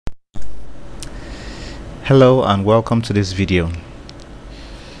Hello and welcome to this video.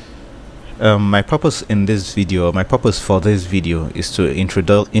 My purpose for this video is to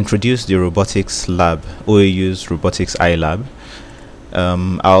introduce the robotics lab, OAU's robotics iLab.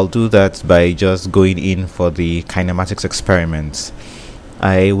 I'll do that by just going in for the kinematics experiment.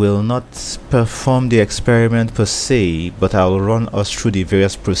 I will not perform the experiment per se, but I'll run us through the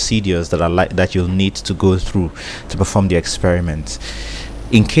various procedures that you'll need to go through to perform the experiment.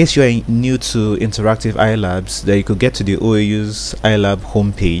 In case you are new to interactive iLabs, then you could get to the OAU's iLab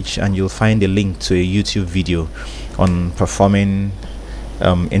homepage and you'll find a link to a YouTube video on performing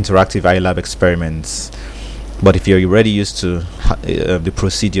interactive iLab experiments. But if you're already used to the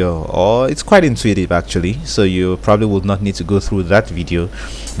procedure, or it's quite intuitive actually, so you probably would not need to go through that video.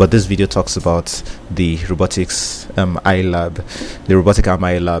 But this video talks about the robotics iLab, the robotic arm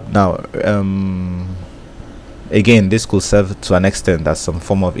iLab. Now, again, this could serve to an extent as some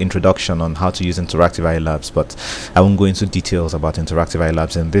form of introduction on how to use interactive iLabs, but I won't go into details about interactive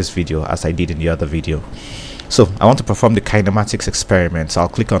iLabs in this video as I did in the other video. So I want to perform the kinematics experiment, so I'll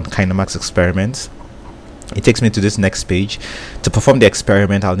click on kinematics experiment. It takes me to this next page. To perform the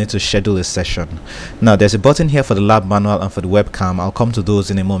experiment, I'll need to schedule a session. Now there's a button here for the lab manual and for the webcam. I'll come to those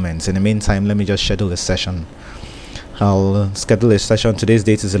in a moment. In the meantime, let me just schedule a session. I'll schedule a session. Today's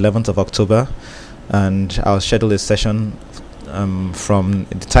date is 11th of October. And I'll schedule a session from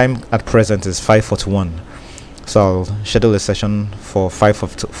the time at present is 5:41, so I'll schedule a session for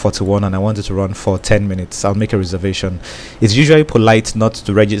 5:41 and I want it to run for 10 minutes. I'll make a reservation. It's usually polite not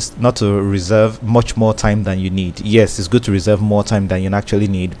to reserve much more time than you need. Yes, it's good to reserve more time than you actually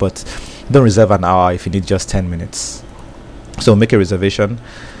need, but don't reserve an hour if you need just 10 minutes. So make a reservation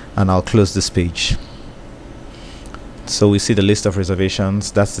and I'll close this page. So we see the list of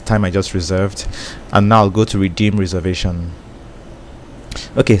reservations. That's the time I just reserved, and now I'll go to redeem reservation.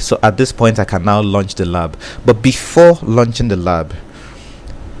 Okay, so at this point I can now launch the lab, but before launching the lab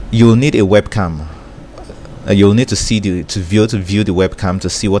you'll need a webcam. You'll need to view the webcam to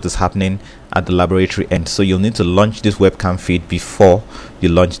see what is happening at the laboratory end. So you'll need to launch this webcam feed before you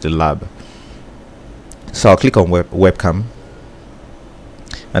launch the lab. So I'll click on webcam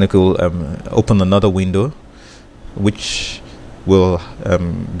and it will open another window which will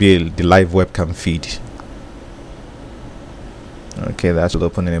be the live webcam feed. Okay, that will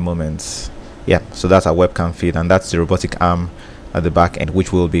open in a moment. Yeah, so that's our webcam feed, and that's the robotic arm at the back end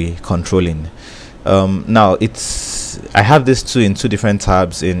which we'll be controlling. Now I have this in two different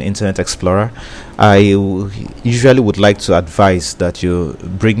tabs in Internet Explorer. I usually would like to advise that you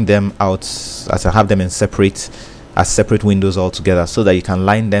bring them out as I have them in separate windows altogether, so that you can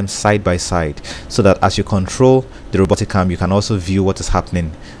line them side by side, so that as you control the robotic arm you can also view what is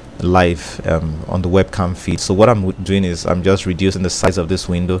happening live on the webcam feed. So what I'm doing is I'm just reducing the size of this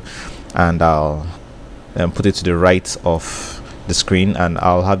window and I'll put it to the right of the screen, and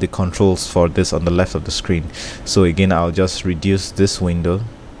I'll have the controls for this on the left of the screen. So again, I'll just reduce this window.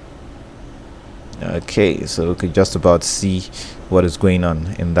 Okay, so we can just about see what is going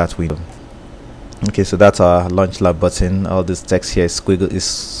on in that window. Okay, so that's our launch lab button. All this text here has been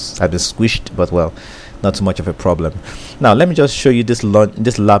squished, but well, not too much of a problem. Now let me just show you this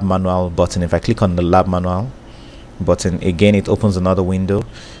lab manual button. If I click on the lab manual button, again it opens another window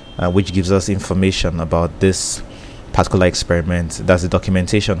which gives us information about this particular experiment. That's the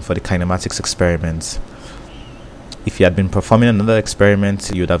documentation for the kinematics experiment. If you had been performing another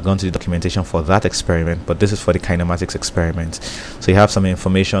experiment, you would have gone to the documentation for that experiment, but this is for the kinematics experiment. So you have some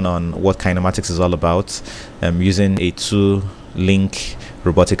information on what kinematics is all about, using a two-link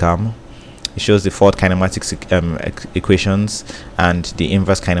robotic arm. It shows the forward kinematics equations and the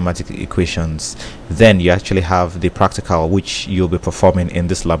inverse kinematic equations. Then you actually have the practical which you'll be performing in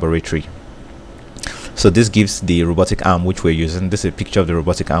this laboratory. So this gives the robotic arm which we're using. This is a picture of the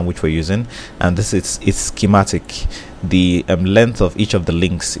robotic arm which we're using, and this is its schematic. The length of each of the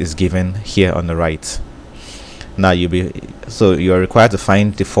links is given here on the right. Now you're required to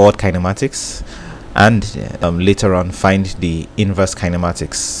find the forward kinematics and later on find the inverse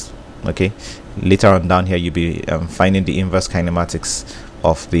kinematics. Okay, later on down here you'll be finding the inverse kinematics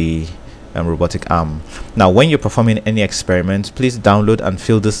of the robotic arm. Now when you're performing any experiment, please download and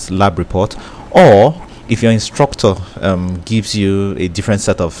fill this lab report, or if your instructor gives you a different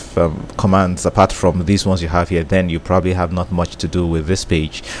set of commands apart from these ones you have here, then you probably have not much to do with this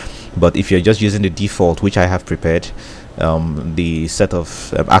page. But if you're just using the default which I have prepared, the set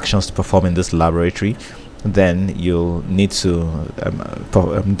of actions to perform in this laboratory, then you'll need to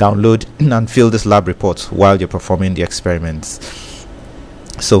download and fill this lab report while you're performing the experiments.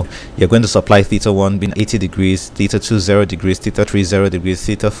 So you're going to supply theta 1 being 80 degrees, theta 2 0 degrees, theta 3 0 degrees,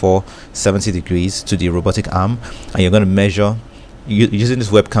 theta 4 70 degrees to the robotic arm, and you're going to measure using this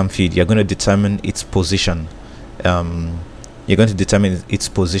webcam feed. You're going to determine its position. You're going to determine its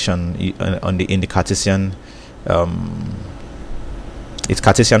position in the Cartesian. Its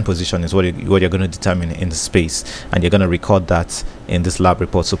Cartesian position is what you're going to determine in the space, and you're going to record that in this lab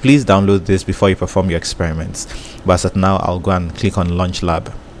report. So please download this before you perform your experiments. But as of now, I'll go and click on Launch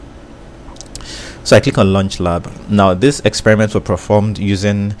Lab. So I click on Launch Lab. Now this experiments were performed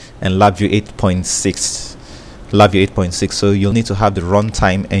using LabVIEW 8.6. LabVIEW 8.6. So you'll need to have the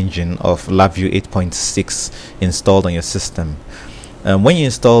runtime engine of LabVIEW 8.6 installed on your system. When you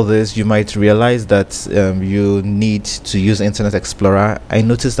install this, you might realize that you need to use Internet Explorer. I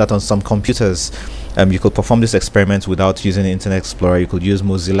noticed that on some computers, you could perform this experiment without using Internet Explorer. You could use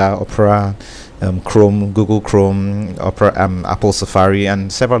Mozilla, Opera, Chrome, Google Chrome, Opera, Apple Safari,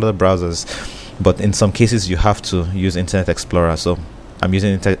 and several other browsers. But in some cases, you have to use Internet Explorer. So I'm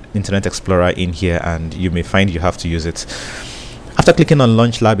using Internet Explorer in here, and you may find you have to use it. After clicking on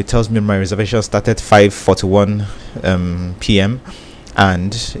Launch Lab, it tells me my reservation started 5:41 p.m.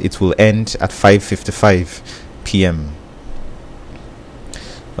 and it will end at 5:55 p.m.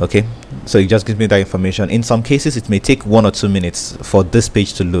 Okay, so it just gives me that information. In some cases, it may take 1 or 2 minutes for this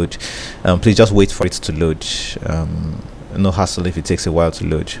page to load. Please just wait for it to load. No hassle if it takes a while to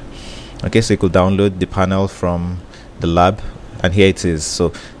load. Okay, so you could download the panel from the lab, and here it is.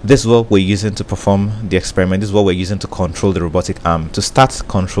 So this is what we're using to perform the experiment. This is what we're using to control the robotic arm. To start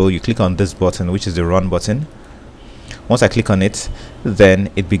control, you click on this button, which is the run button. Once I click on it, then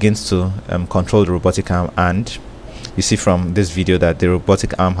it begins to control the robotic arm, and you see from this video that the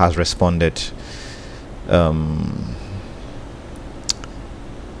robotic arm has responded.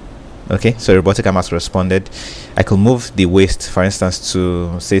 Okay, so the robotic arm has responded. I could move the waist, for instance,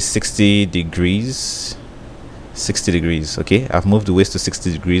 to say 60 degrees. 60 degrees. Okay, I've moved the waist to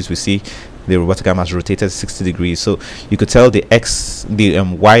 60 degrees. We see the robotic arm has rotated 60 degrees. So you could tell the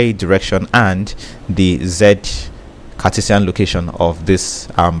y direction and the z Cartesian location of this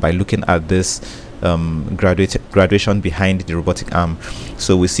arm by looking at this graduation behind the robotic arm.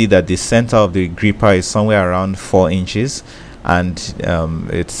 So we see that the center of the gripper is somewhere around 4 inches, and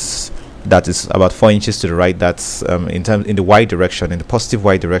that is about 4 inches to the right. That's in the y direction, in the positive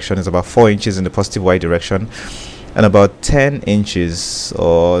y direction, is about 4 inches in the positive y direction, and about 10 inches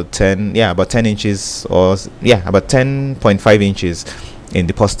or 10 about 10 inches or about 10.5 inches in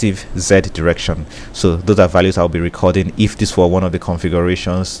the positive z direction. So those are values I'll be recording if this were one of the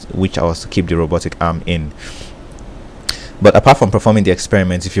configurations which I was to keep the robotic arm in. But apart from performing the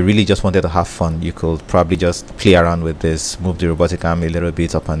experiment, if you really just wanted to have fun, you could probably just play around with this, move the robotic arm a little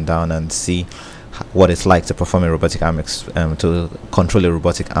bit up and down, and see what it's like to perform a robotic arm to control a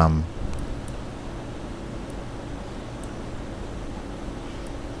robotic arm.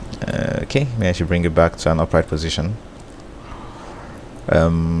 Okay, maybe I should bring it back to an upright position.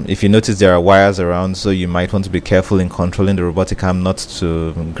 If you notice, there are wires around, so you might want to be careful in controlling the robotic arm not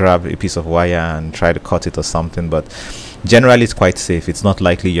to grab a piece of wire and try to cut it or something. But generally it's quite safe. It's not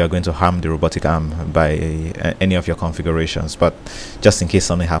likely you're going to harm the robotic arm by any of your configurations, but just in case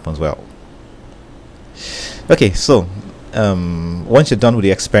something happens, well. Okay, so once you're done with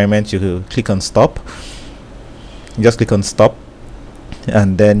the experiment, you click on stop. You just click on stop,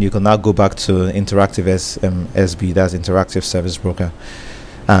 and then you can now go back to interactive SB, that's interactive service broker,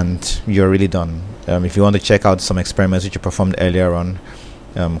 and you're really done. If you want to check out some experiments which you performed earlier on,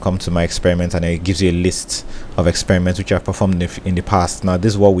 come to my experiment, and it gives you a list of experiments which I've performed in the past. Now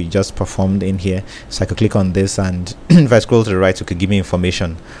this is what we just performed in here, so I could click on this, and if I scroll to the right, it could give me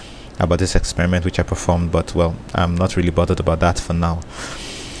information about this experiment which I performed, but well, I'm not really bothered about that for now.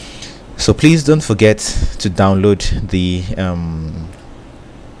 So please don't forget to download the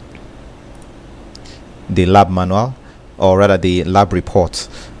lab manual, or rather the lab report,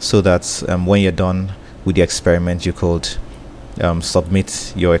 so that when you're done with the experiment, you could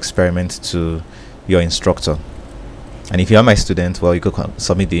submit your experiment to your instructor. And if you are my student, well, you could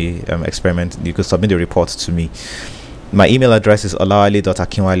submit the experiment, you could submit the report to me. My email address is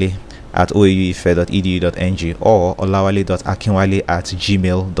olawale.akinwale@oauife.edu.ng or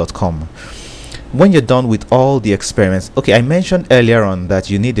olawale.akinwale@gmail.com. When you're done with all the experiments, okay, I mentioned earlier on that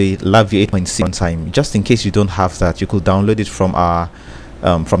you need a LabVIEW 8.6 runtime. Just in case you don't have that, you could download it from our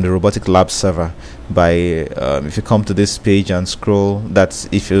from the Robotic Lab server by if you come to this page and scroll. That's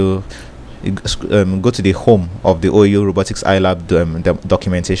if you go to the home of the OAU Robotics iLab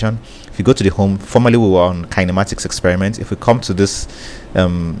documentation. If you go to the home, formerly we were on Kinematics Experiment. If we come to this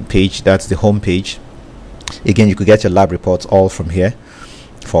page, that's the home page. Again, you could get your lab reports all from here.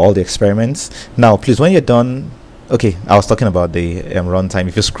 for all the experiments. Now please, when you're done, okay, I was talking about the runtime.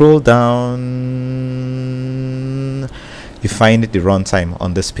 If you scroll down, you find the runtime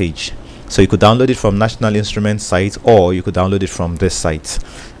on this page. So you could download it from National Instruments site, or you could download it from this site.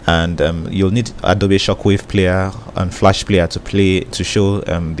 And you'll need Adobe Shockwave Player and Flash Player to show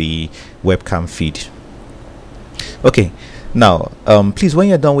the webcam feed. Okay, now please, when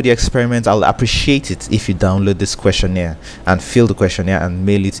you're done with the experiment, I'll appreciate it if you download this questionnaire and fill the questionnaire and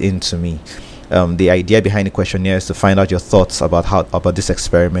mail it in to me. The idea behind the questionnaire is to find out your thoughts about this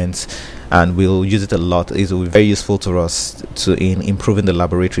experiment, and we'll use it a lot. It will be very useful to us in improving the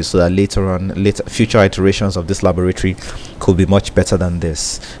laboratory, so that future iterations of this laboratory could be much better than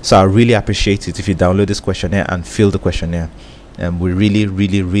this. So I really appreciate it if you download this questionnaire and fill the questionnaire. We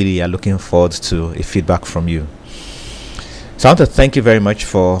really are looking forward to a feedback from you. So I want to thank you very much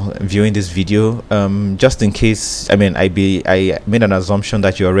for viewing this video. Just in case, I made an assumption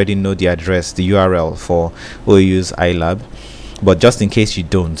that you already know the address, the URL for OAU's iLab, but just in case you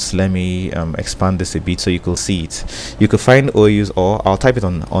don't, let me expand this a bit so you can see it. You can find OAU's, or I'll type it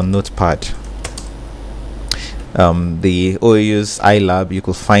on Notepad. The OAU's iLab, you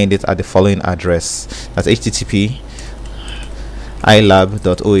could find it at the following address. That's http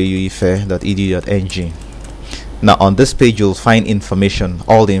ilab.oauife.edu.ng. Now on this page you'll find information,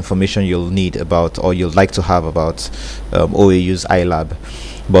 all the information you'll need about, or you'd like to have about OAU's iLab.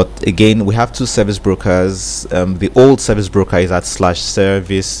 But again, we have two service brokers. The old service broker is at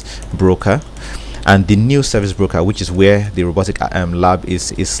 /service broker, and the new service broker, which is where the robotic lab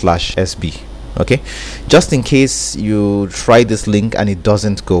is /sb. Okay, just in case you try this link and it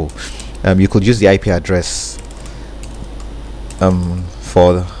doesn't go, you could use the IP address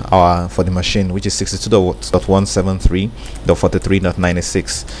for the machine, which is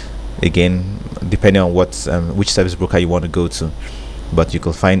 62.173.43.96. again, depending on which service broker you want to go to. But you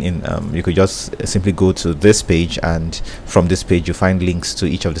could find you could just simply go to this page, and from this page you find links to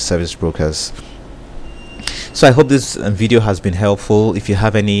each of the service brokers. So I hope this video has been helpful. If you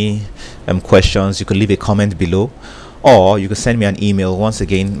have any questions, you could leave a comment below, or you can send me an email. Once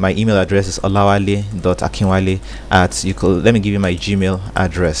again, my email address is olawale.akinwale@, let me give you my Gmail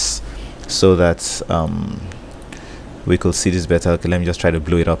address so that we could see this better. Okay, let me just try to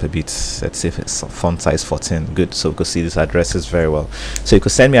blow it up a bit. Let's see if it's font size 14. Good, so we could see these addresses very well. So you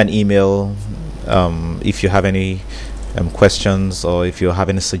could send me an email if you have any questions, or if you have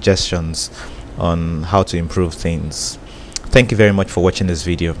any suggestions on how to improve things. Thank you very much for watching this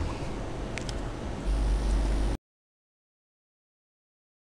video.